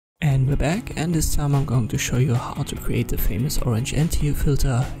And we're back, and this time I'm going to show you how to create the famous Orange and Teal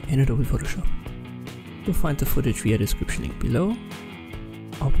filter in Adobe Photoshop. You'll find the footage via description link below.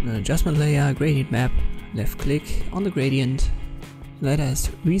 Open an adjustment layer, gradient map, left click on the gradient. Let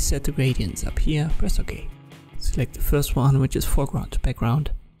us reset the gradients up here, press OK. Select the first one, which is foreground to background.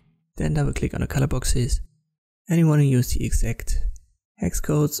 Then double click on the color boxes. And you want to use the exact hex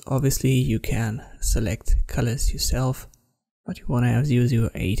codes. Obviously you can select colors yourself, but you want to have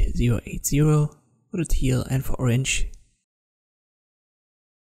 008080 for the teal, and for orange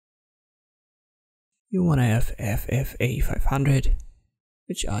you want to have FFA500,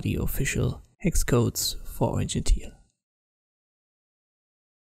 which are the official hex codes for orange and teal.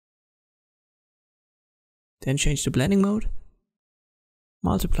 Then change the blending mode,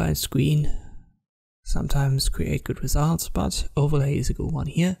 multiply screen, sometimes create good results, but overlay is a good one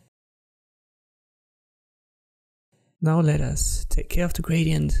here. Now let us take care of the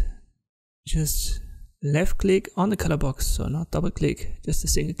gradient. Just left click on the color box, so not double click, just a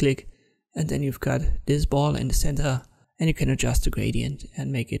single click, and then you've got this ball in the center, and you can adjust the gradient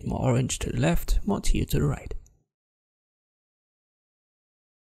and make it more orange to the left, more teal to the right.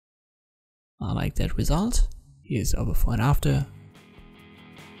 I like that result. Here's our before and after.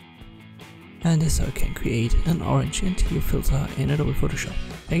 And this is how you can create an orange and teal filter in Adobe Photoshop.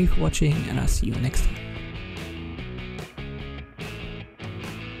 Thank you for watching, and I'll see you next time.